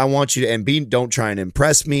 Just, I want you to, don't try and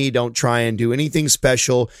impress me. Don't try and do anything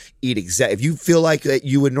special. Eat if you feel like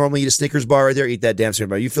you would normally eat a Snickers bar right there, eat that damn Snickers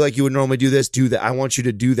bar. You feel like you would normally do this, do that. I want you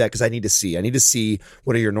to do that because I need to see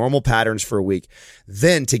what are your normal patterns for a week.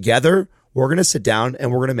 Then together, we're going to sit down and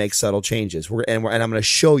we're going to make subtle changes. And I'm going to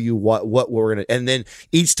show you what we're going to, and then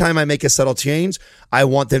each time I make a subtle change, I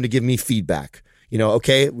want them to give me feedback.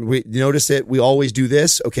 Okay, we notice it. We always do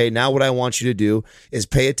this. Okay, now what I want you to do is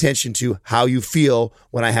pay attention to how you feel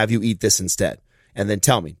when I have you eat this instead. And then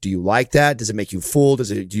tell me, do you like that? Does it make you full? Do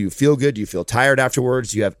you feel good? Do you feel tired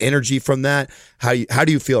afterwards? Do you have energy from that? How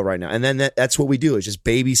do you feel right now? And then that's what we do, is just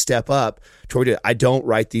baby step up to what we do. I don't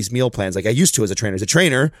write these meal plans like I used to as a trainer. As a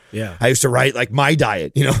trainer, I used to write like my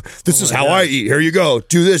diet. This is how I eat. Here you go.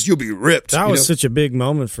 Do this, you'll be ripped. That was such a big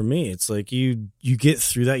moment for me. It's like you get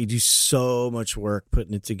through that. You do so much work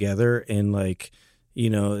putting it together, and like,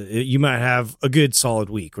 you might have a good solid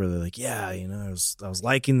week where they're like, yeah, I was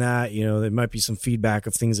liking that. There might be some feedback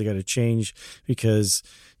of things that got to change because,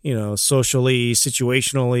 socially,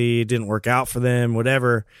 situationally, it didn't work out for them,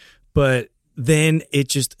 whatever. But then it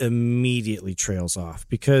just immediately trails off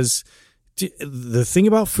because the thing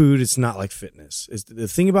about food, it's not like fitness. The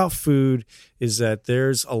thing about food is that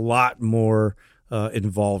there's a lot more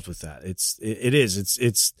involved with that.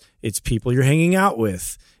 It's people you're hanging out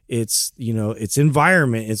with. It's, it's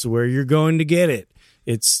environment. It's where you're going to get it.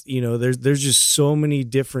 It's, there's just so many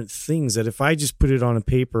different things that if I just put it on a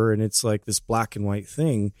paper and it's like this black and white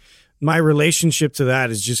thing, my relationship to that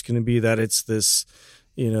is just going to be that it's this,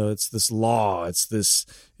 it's this law, it's this,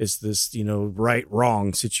 right,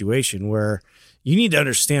 wrong situation where you need to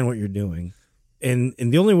understand what you're doing. And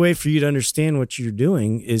the only way for you to understand what you're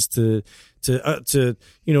doing is to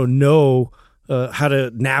know how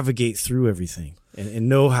to navigate through everything and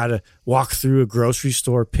know how to walk through a grocery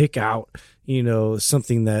store, pick out,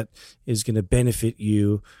 something that is going to benefit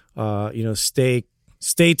you, stay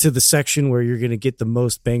to the section where you're going to get the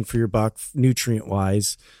most bang for your buck nutrient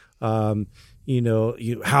wise. How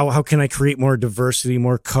can I create more diversity,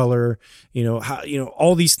 more color,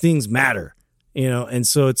 all these things matter. And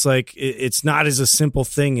so it's like it's not as a simple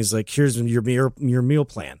thing as like here's your meal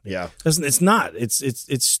plan. Yeah, it's not.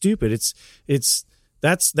 It's stupid.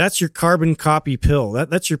 That's your carbon copy pill.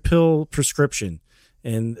 That's your pill prescription,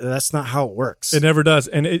 and that's not how it works. It never does.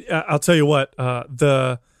 And I'll tell you what,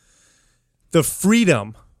 the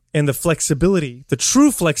freedom and the flexibility, the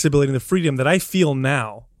true flexibility and the freedom that I feel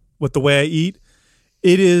now with the way I eat,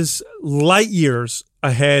 it is light years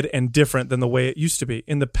ahead and different than the way it used to be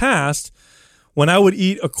in the past. When I would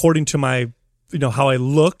eat according to my, how I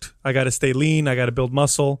looked, I got to stay lean, I got to build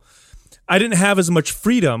muscle. I didn't have as much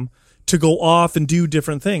freedom to go off and do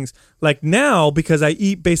different things. Like now, because I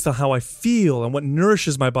eat based on how I feel and what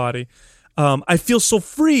nourishes my body, I feel so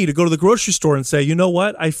free to go to the grocery store and say, you know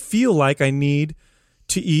what? I feel like I need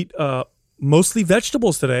to eat mostly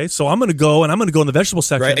vegetables today, so I'm going to go in the vegetable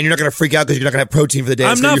section. Right, and you're not going to freak out because you're not going to have protein for the day.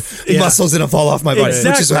 I'm not. Your muscles going to fall off my body,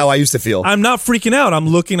 exactly. Which is how I used to feel. I'm not freaking out. I'm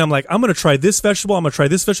like, I'm going to try this vegetable. I'm going to try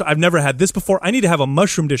this vegetable. I've never had this before. I need to have a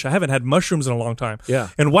mushroom dish. I haven't had mushrooms in a long time. Yeah.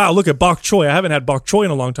 And wow, look at bok choy. I haven't had bok choy in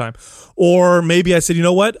a long time. Or maybe I said, you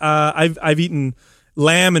know what? I've eaten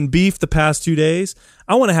lamb and beef the past 2 days.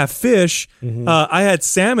 I want to have fish. Mm-hmm. I had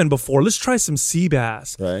salmon before. Let's try some sea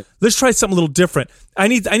bass. Right. Let's try something a little different. I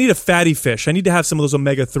need a fatty fish. I need to have some of those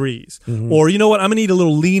omega-3s. Mm-hmm. Or you know what? I'm going to eat a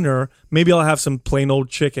little leaner. Maybe I'll have some plain old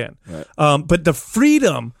chicken. Right. But the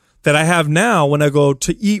freedom that I have now when I go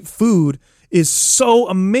to eat food is so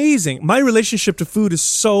amazing. My relationship to food is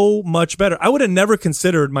so much better. I would have never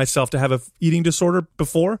considered myself to have an eating disorder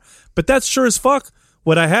before, but that's sure as fuck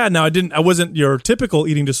what I had. Now I wasn't your typical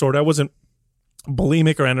eating disorder. I wasn't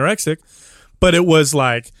bulimic or anorexic, but it was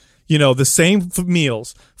like, the same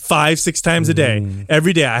meals 5-6 times a day,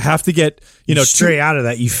 every day. I have to get, straight out of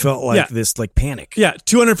that. You felt like this, like panic. Yeah.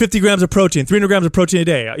 250 grams of protein, 300 grams of protein a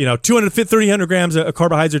day, 300 grams of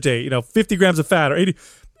carbohydrates a day, 50 grams of fat or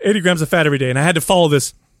 80 grams of fat every day. And I had to follow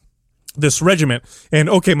this regimen. And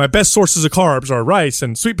okay, my best sources of carbs are rice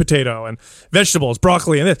and sweet potato and vegetables,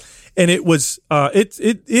 broccoli and this. And it was,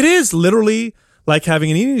 it is literally like having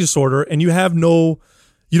an eating disorder, and you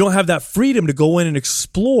don't have that freedom to go in and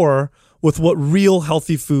explore with what real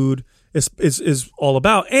healthy food is all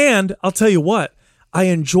about. And I'll tell you what, I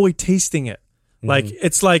enjoy tasting it. Like,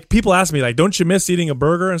 it's like people ask me, like, don't you miss eating a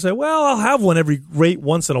burger? And I say, well, I'll have one every great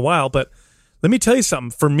once in a while. But let me tell you something.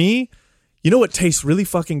 For me, you know what tastes really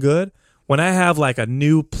fucking good? When I have like a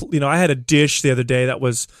new, I had a dish the other day that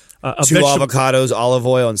was two avocados, olive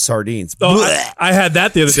oil, and sardines. Oh, I had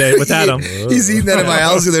that the other day with Adam. He's eating that in my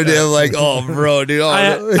house the other day. I'm like, oh, bro, dude.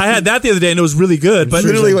 I had that the other day, and it was really good. But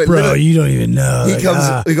literally, you don't even know.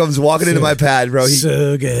 He comes walking into my pad, bro. He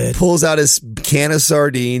so good. Pulls out his can of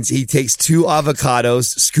sardines. He takes 2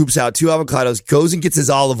 avocados, scoops out 2 avocados, goes and gets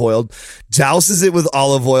his olive oil, douses it with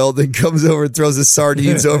olive oil, then comes over and throws his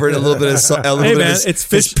sardines over and a little bit of salt. It's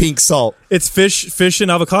fish, his pink salt. It's fish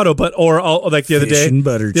and avocado, or like the other day.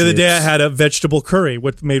 The other day I had a vegetable curry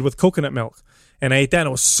made with coconut milk, and I ate that, and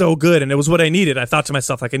it was so good, and it was what I needed. I thought to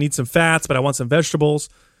myself, like, I need some fats, but I want some vegetables,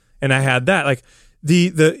 and I had that. Like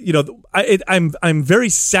I'm very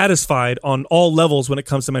satisfied on all levels when it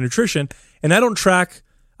comes to my nutrition, and I don't track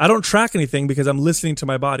anything because I'm listening to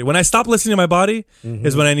my body. When I stop listening to my body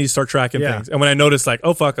is when I need to start tracking things, and when I notice, like,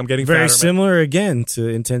 oh fuck, I'm getting very fatter, similar again to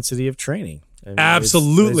intensity of training. I mean,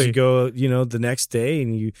 absolutely. As you go, the next day,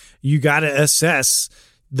 and you got to assess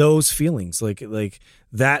those feelings, like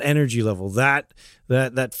that energy level, that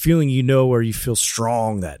feeling, where you feel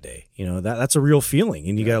strong that day. That's a real feeling,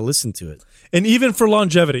 and you got to listen to it. And even for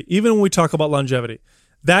longevity, even when we talk about longevity,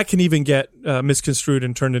 that can even get misconstrued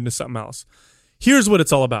and turned into something else. Here's what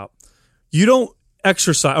it's all about. You don't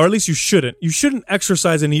exercise, or at least you shouldn't. You shouldn't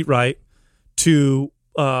exercise and eat right to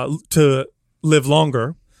live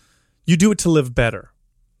longer. You do it to live better.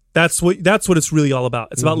 That's what it's really all about.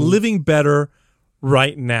 It's about living better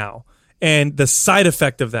right now. And the side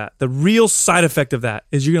effect of that, the real side effect of that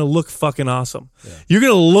is you're going to look fucking awesome. You're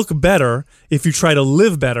going to look better if you try to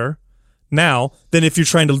live better now than if you're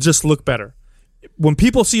trying to just look better. When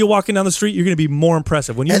people see you walking down the street, you're going to be more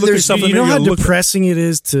impressive. When you look at yourself in the mirror, you know how you're gonna look depressing it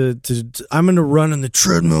is to I'm going to run on the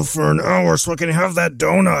treadmill for an hour so I can have that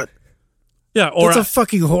donut. yeah, or That's a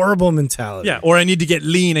fucking horrible mentality. yeah, or I need to get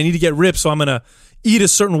lean, I need to get ripped, so I'm going to eat a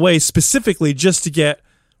certain way specifically just to get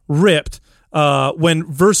ripped. When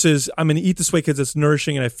versus I'm going to eat this way because it's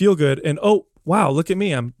nourishing and I feel good. And oh wow, look at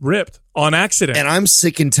me, I'm ripped on accident. And I'm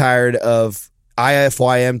sick and tired of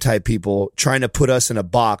IFYM type people trying to put us in a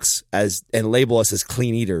box and label us as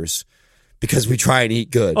clean eaters because we try and eat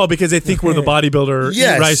good. Oh, because they think we're the bodybuilder,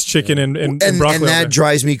 Yes. eat rice, chicken, and broccoli. And that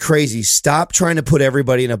drives me crazy. Stop trying to put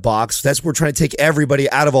everybody in a box. We're trying to take everybody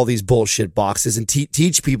out of all these bullshit boxes and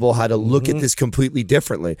teach people how to look at this completely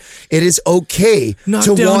differently. It is okay Knock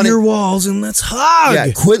to down want your walls and let's hug.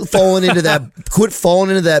 Yeah, quit falling into that. Quit falling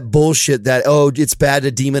into that bullshit that it's bad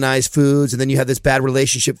to demonize foods, and then you have this bad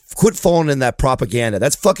relationship. Quit falling in that propaganda.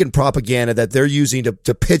 That's fucking propaganda that they're using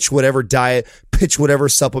to pitch whatever diet, pitch whatever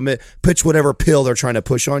supplement, pitch whatever pill they're trying to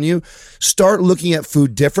push on you. Start looking at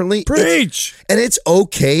food differently. Preach. It's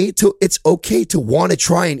okay to want to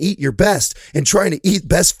try and eat your best and trying to eat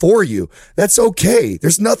best for you. That's okay.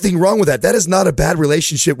 There's nothing wrong with that. That is not a bad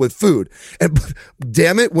relationship with food. And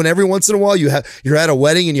damn it, when every once in a while you're at a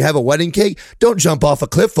wedding and you have a wedding cake, don't jump off a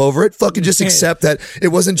cliff over it. Fucking just accept that it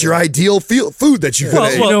wasn't your ideal food that you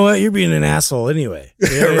could eat. You know what? You're being an asshole anyway.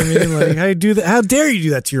 You know what I mean? Like, how dare you do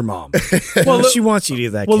that to your mom? Well, she wants you to do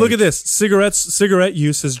that. Well, cake. look at this. Cigarette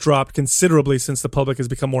use has dropped considerably since the public has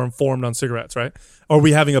become more informed on cigarettes, right? Are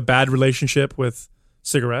we having a bad relationship with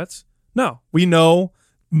cigarettes? No. We know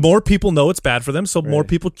more people know it's bad for them, so more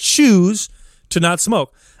people choose to not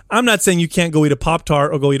smoke. I'm not saying you can't go eat a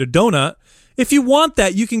Pop-Tart or go eat a donut. If you want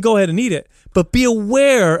that, you can go ahead and eat it. But be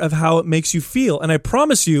aware of how it makes you feel. And I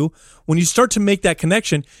promise you, when you start to make that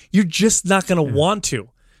connection, you're just not going to want to.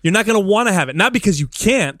 You're not going to want to have it. Not because you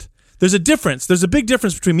can't. There's a difference. There's a big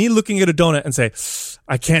difference between me looking at a donut and say,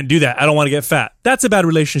 I can't do that. I don't want to get fat. That's a bad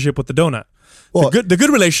relationship with the donut. Well, the good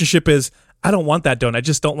relationship is, I don't want that donut. I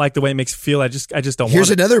just don't like the way it makes me feel. I just don't want it. Here's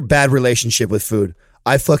another bad relationship with food.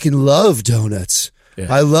 I fucking love donuts.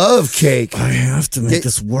 I love cake. I have to make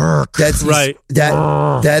this work. That's right.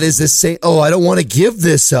 That is the same. Oh, I don't want to give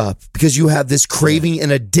this up because you have this craving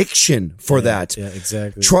and addiction for that. Yeah,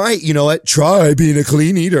 exactly. Try being a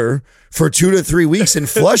clean eater for 2 to 3 weeks and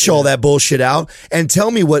flush all that bullshit out and tell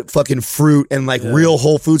me what fucking fruit and real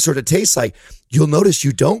whole food sort of tastes like. You'll notice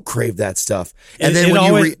you don't crave that stuff. And then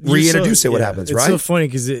when you reintroduce it, what happens, right? It's so funny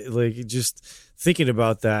because just thinking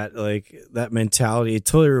about that, like that mentality, it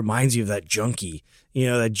totally reminds you of that junkie. You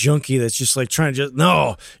know, that junkie that's just like trying to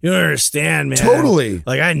no, you don't understand, man. Totally.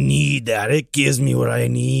 Like, I need that. It gives me what I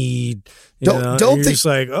need. Don't think just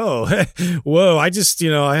like, oh, whoa, I just,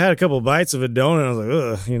 I had a couple bites of a donut. I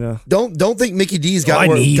was like, ugh, Don't think Mickey D's got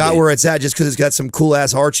where it's at just because it's got some cool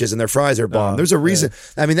ass arches and their fries are bomb. There's a reason.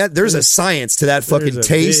 Yeah. I mean, there's a science to that fucking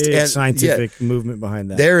taste big and scientific movement behind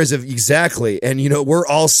that. There is exactly, and we're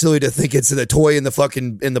all silly to think it's the toy in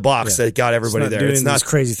the box that got everybody there. It's not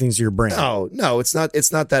crazy things to your brain. No, it's not.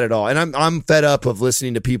 It's not that at all. And I'm fed up of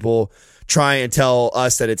listening to people try and tell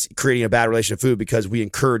us that it's creating a bad relation to food because we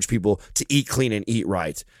encourage people to eat clean and eat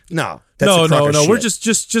right. No. No. We're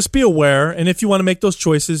just be aware. And if you want to make those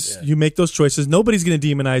choices, you make those choices. Nobody's going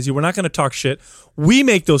to demonize you. We're not going to talk shit. We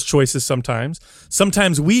make those choices sometimes.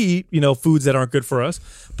 Sometimes we eat, foods that aren't good for us,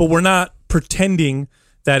 but we're not pretending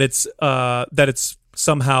that it's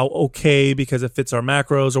somehow okay because it fits our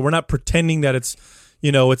macros, or we're not pretending that it's,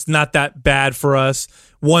 it's not that bad for us.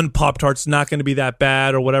 One Pop-Tart's not going to be that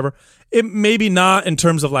bad or whatever. It maybe not in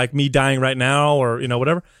terms of like me dying right now or,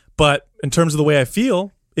 whatever, but in terms of the way I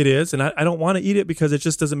feel, it is. And I don't want to eat it because it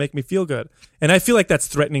just doesn't make me feel good. And I feel like that's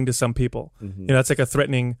threatening to some people. Mm-hmm. It's like a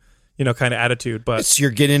threatening, kind of attitude. But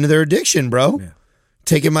you're getting into their addiction, bro. Yeah.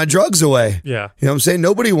 Taking my drugs away. Yeah. You know what I'm saying?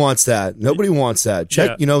 Nobody wants that. Nobody wants that.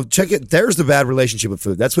 Check it. There's the bad relationship with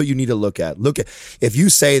food. That's what you need to look at. If you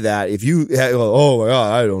say that, if you, oh my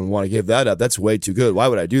God, I don't want to give that up. That's way too good. Why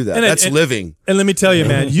would I do that? That's living. And let me tell you,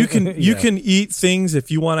 man, you can eat things if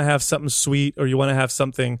you want to have something sweet or you want to have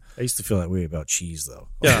something. I used to feel that way about cheese though.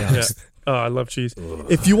 Yeah. Oh, I love cheese. Ugh.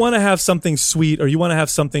 If you want to have something sweet or you want to have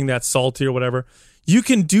something that's salty or whatever, you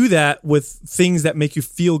can do that with things that make you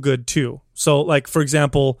feel good too. So like, for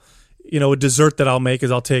example, a dessert that I'll make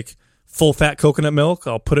is I'll take full fat coconut milk.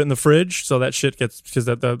 I'll put it in the fridge so that shit gets, because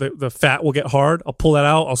the fat will get hard. I'll pull that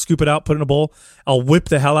out. I'll scoop it out, put it in a bowl. I'll whip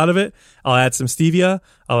the hell out of it. I'll add some stevia.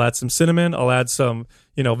 I'll add some cinnamon. I'll add some,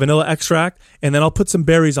 vanilla extract, and then I'll put some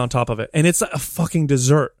berries on top of it. And it's a fucking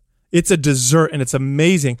dessert. It's a dessert, and it's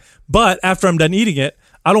amazing. But after I'm done eating it,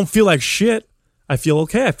 I don't feel like shit. I feel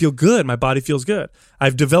okay. I feel good. My body feels good.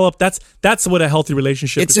 I've developed. That's what a healthy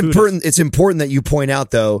relationship. It's with food important. is. It's important that you point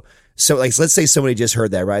out though. So, like, let's say somebody just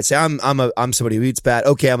heard that, right? Say, I'm somebody who eats bad.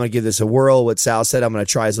 Okay, I'm going to give this a whirl. What Sal said, I'm going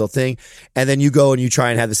to try his little thing, and then you go and you try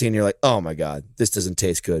and have this thing, and you're like, oh my god, this doesn't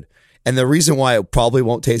taste good. And the reason why it probably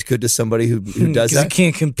won't taste good to somebody who does that, it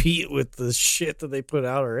can't compete with the shit that they put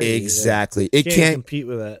out already. Exactly, it can't compete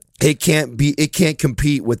with that. It can't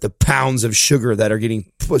compete with the pounds of sugar that are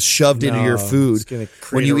getting shoved into your food. It's going to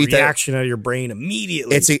create a reaction out of your brain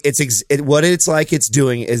immediately. What it's like it's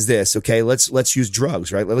doing is this. Okay, let's use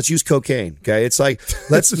drugs, right? Let's use cocaine. Okay, it's like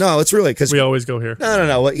it's really, because we always go here.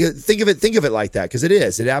 No. Think of it like that, because it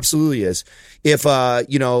is. It absolutely is. If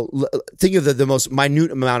think of the most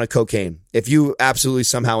minute amount of cocaine. If you absolutely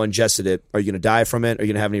somehow ingested it, are you going to die from it? Are you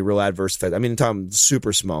going to have any real adverse effects? I mean, I'm talking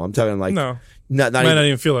super small. I'm talking like no. Not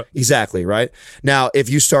even feel it. Exactly, right? Now, if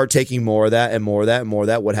you start taking more of that and more of that and more of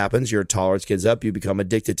that, what happens? Your tolerance gets up, you become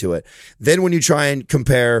addicted to it. Then when you try and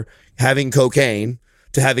compare having cocaine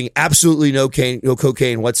to having absolutely no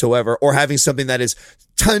cocaine whatsoever, or having something that is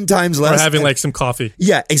 10 times less. Or having like some coffee.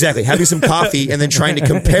 Yeah, exactly. Having some coffee and then trying to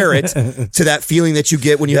compare it to that feeling that you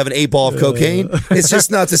get when you have an 8-ball of cocaine. It's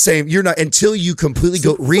just not the same. You're not, until you completely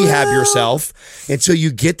go rehab yourself, until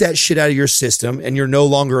you get that shit out of your system and you're no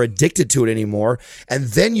longer addicted to it anymore. And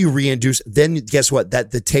then you reintroduce, then guess what?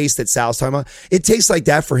 That the taste that Sal's talking about, it tastes like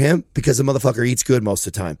that for him because the motherfucker eats good most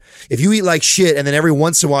of the time. If you eat like shit and then every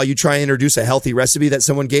once in a while you try and introduce a healthy recipe that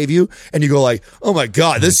someone gave you and you go like, oh my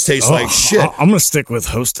God, this tastes like shit. I'm going to stick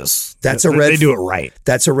with Hostess. They do it right.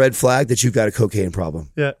 That's a red flag that you've got a cocaine problem.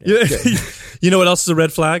 Yeah. You know what else is a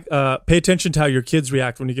red flag? Pay attention to how your kids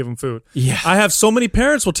react when you give them food. Yeah. I have so many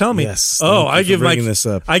parents will tell me, I give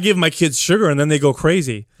my kids sugar and then they go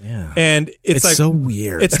crazy. Yeah. And it's like so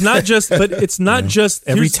weird. It's not just, but it's not just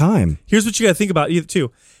every time. Here's what you got to think about either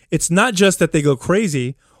too. It's not just that they go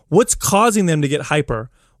crazy. What's causing them to get hyper?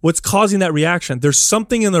 What's causing that reaction? There's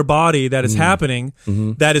something in their body that is happening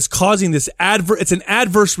that is causing this it's an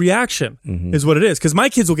adverse reaction is what it is. Because my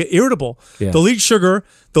kids will get irritable. Yeah. They'll eat sugar.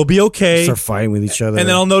 They'll be okay. Start fighting with each other. And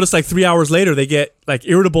then I'll notice like 3 hours later, they get like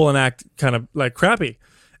irritable and act kind of like crappy.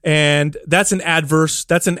 And that's an adverse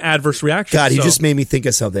reaction. God, you just made me think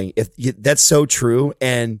of something. That's so true.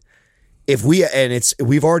 And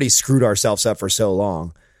we've already screwed ourselves up for so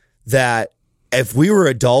long that if we were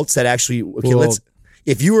adults that actually,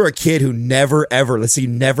 if you were a kid who never ever, let's say you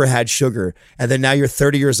never had sugar, and then now you're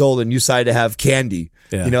 30 years old and you decide to have candy,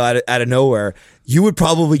 out of nowhere, you would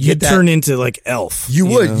probably get that. You'd turn into like Elf. You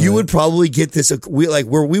would probably get this, we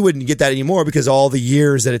wouldn't get that anymore because all the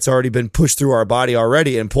years that it's already been pushed through our body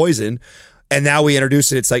already and poisoned. And now we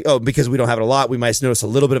introduce it. It's like, because we don't have it a lot, we might notice a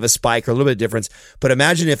little bit of a spike or a little bit of difference. But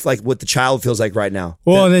imagine if like what the child feels like right now.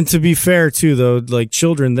 Well, and then to be fair too, though, like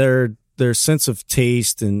children, their sense of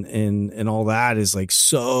taste and all that is like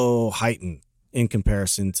so heightened in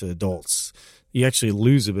comparison to adults. You actually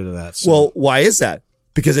lose a bit of that. So. Well, why is that?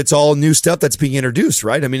 Because it's all new stuff that's being introduced,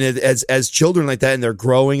 right? I mean, as children like that, and they're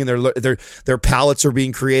growing, and their palates are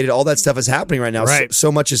being created. All that stuff is happening right now. Right.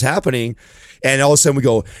 So much is happening, and all of a sudden we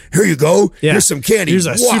go, "Here you go. Yeah. Here's some candy. Here's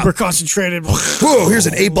a super concentrated. Whoa! Here's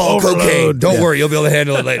an 8-ball of cocaine. Don't worry, you'll be able to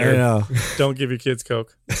handle it later." I know. Don't give your kids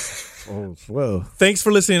Coke. Oh, whoa. Thanks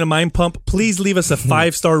for listening to Mind Pump. Please leave us a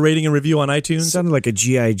 5-star rating and review on iTunes. Sounded like a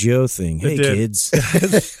G.I. Joe thing. Hey, kids.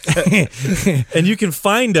 And you can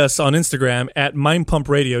find us on Instagram at Mind Pump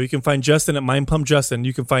Radio. You can find Justin at Mind Pump Justin.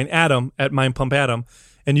 You can find Adam at Mind Pump Adam.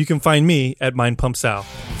 And you can find me at Mind Pump Sal.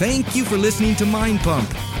 Thank you for listening to Mind Pump.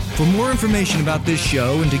 For more information about this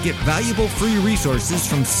show and to get valuable free resources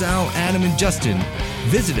from Sal, Adam, and Justin,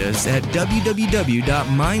 visit us at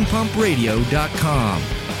www.mindpumpradio.com.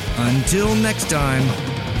 Until next time,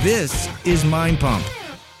 this is Mind Pump.